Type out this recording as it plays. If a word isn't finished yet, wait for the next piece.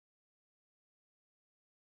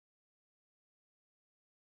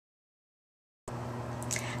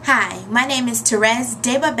Hi, my name is Therese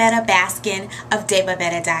Debabetta Baskin of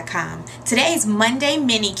Debabetta.com. Today's Monday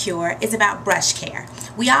mini cure is about brush care.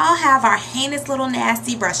 We all have our heinous little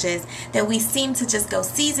nasty brushes that we seem to just go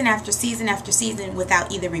season after season after season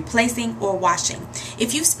without either replacing or washing.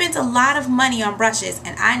 If you've spent a lot of money on brushes,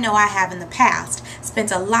 and I know I have in the past,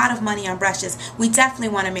 spent a lot of money on brushes, we definitely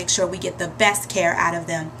want to make sure we get the best care out of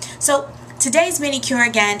them. So today's mini cure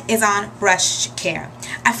again is on brush care.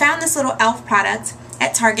 I found this little E.L.F product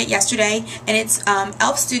at Target yesterday, and it's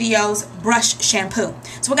E.L.F Studio's brush shampoo.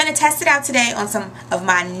 So we're going to test it out today on some of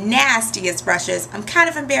my nastiest brushes. I'm kind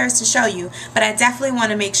of embarrassed to show you, but I definitely want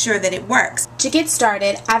to make sure that it works. To get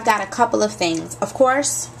started, I've got a couple of things. Of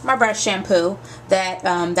course, my brush shampoo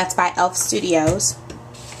that's by E.L.F Studios.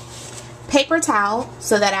 Paper towel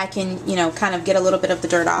so that I can, kind of get a little bit of the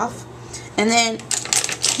dirt off. And then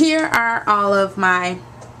here are all of my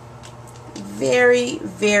very,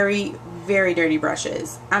 very, very dirty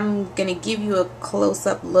brushes. I'm gonna give you a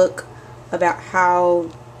close-up look about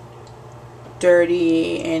how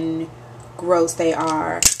dirty and gross they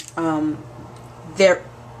are. They're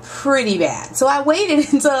pretty bad. So I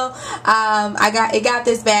waited until it got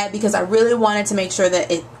this bad because I really wanted to make sure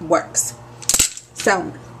that it works.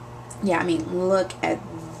 So yeah, I mean, look at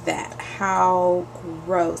that. How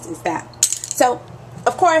gross is that? So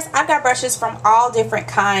of course, I've got brushes from all different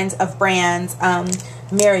kinds of brands.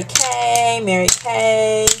 Mary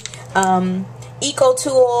Kay, Eco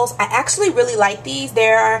Tools. I actually really like these.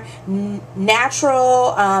 They're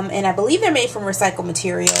natural, and I believe they're made from recycled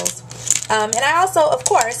materials. And I also, of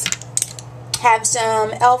course, have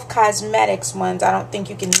some E.L.F Cosmetics ones. I don't think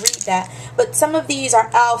you can read that, but some of these are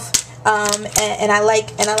E.L.F, and I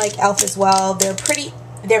like E.L.F as well.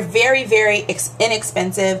 They're very, very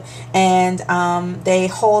inexpensive, and they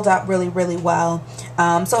hold up really, really well.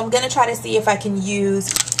 So I'm going to try to see if I can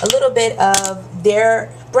use a little bit of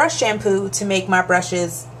their brush shampoo to make my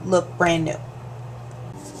brushes look brand new.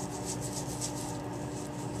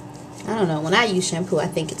 I don't know, when I use shampoo, I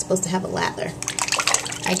think it's supposed to have a lather.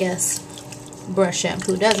 I guess brush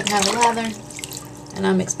shampoo doesn't have a lather, and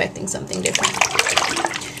I'm expecting something different.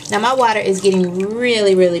 Now my water is getting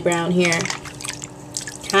really, really brown here.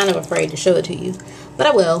 Kind of afraid to show it to you, but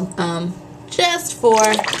I will, just for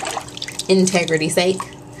integrity's sake.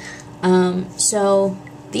 So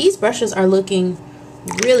these brushes are looking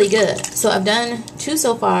really good. So I've done two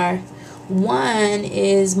so far. One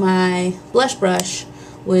is my blush brush,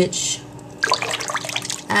 which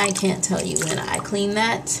I can't tell you when I clean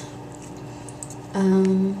that.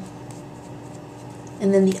 And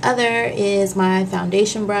then the other is my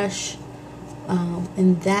foundation brush,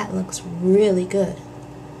 and that looks really good.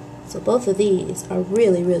 So both of these are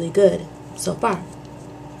really, really good so far.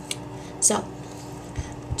 So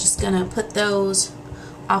just gonna put those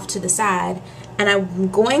off to the side, and I'm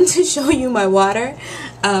going to show you my water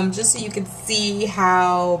just so you can see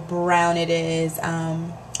how brown it is.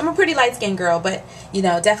 I'm a pretty light-skinned girl, but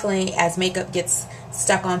definitely as makeup gets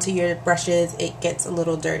stuck onto your brushes, it gets a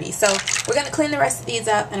little dirty. So we're gonna clean the rest of these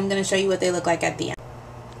up, and I'm gonna show you what they look like at the end.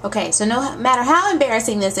 Okay, so no matter how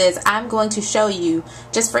embarrassing this is, I'm going to show you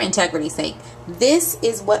just for integrity's sake. This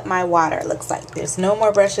is what my water looks like. There's no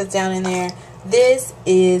more brushes down in there. This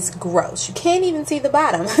is gross. You can't even see the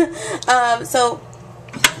bottom. So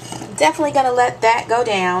definitely gonna let that go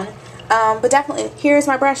down. But definitely, here's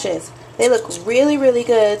my brushes. They look really, really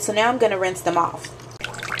good. So now I'm gonna rinse them off.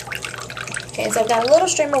 Okay, so I've got a little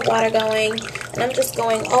stream of water going, and I'm just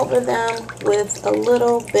going over them with a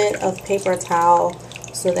little bit of paper towel,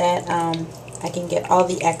 so that I can get all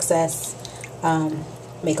the excess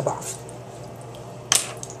makeup off.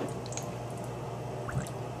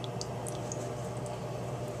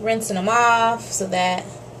 Rinsing them off so that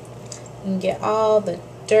you can get all the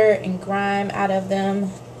dirt and grime out of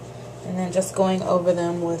them, and then just going over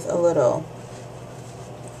them with a little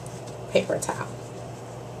paper towel.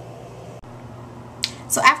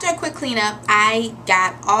 So after a quick cleanup, I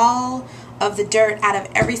got all of the dirt out of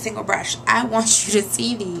every single brush. I want you to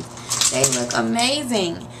see these. They look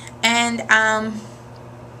amazing, and I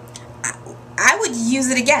would use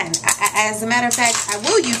it again. As a matter of fact, I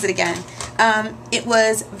will use it again. It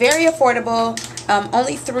was very affordable,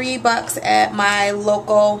 only $3 at my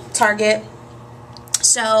local Target.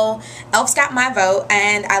 So E.L.F's got my vote,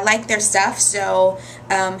 and I like their stuff. So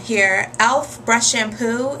here, E.L.F brush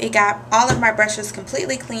shampoo. It got all of my brushes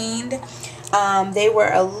completely cleaned. They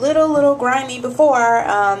were a little grimy before,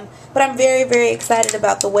 but I'm very, very excited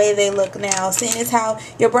about the way they look now. Seeing as how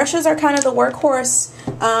your brushes are kind of the workhorse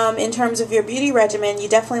in terms of your beauty regimen, you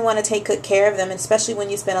definitely want to take good care of them, especially when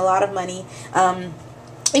you spend a lot of money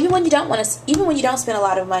even when you don't spend a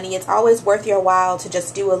lot of money, it's always worth your while to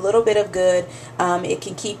just do a little bit of good. It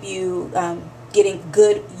can keep you getting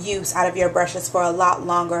good use out of your brushes for a lot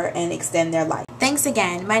longer and extend their life. Thanks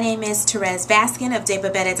again. My name is Therese Baskin of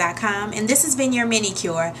DeBabetta.com, and this has been your mini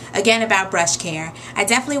cure, again about brush care. I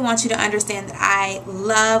definitely want you to understand that I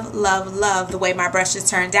love, love, love the way my brushes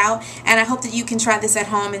turned out, and I hope that you can try this at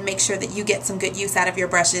home and make sure that you get some good use out of your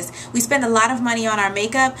brushes. We spend a lot of money on our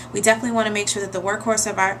makeup. We definitely want to make sure that the workhorse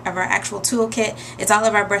of our actual toolkit is all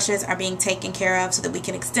of our brushes are being taken care of so that we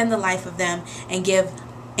can extend the life of them and give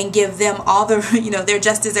them all the, their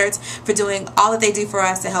just desserts for doing all that they do for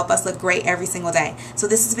us to help us look great every single day. So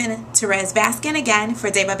this has been Therese Baskin again for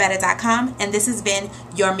DeBabetta.com, and this has been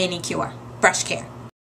your mini cure, brush care.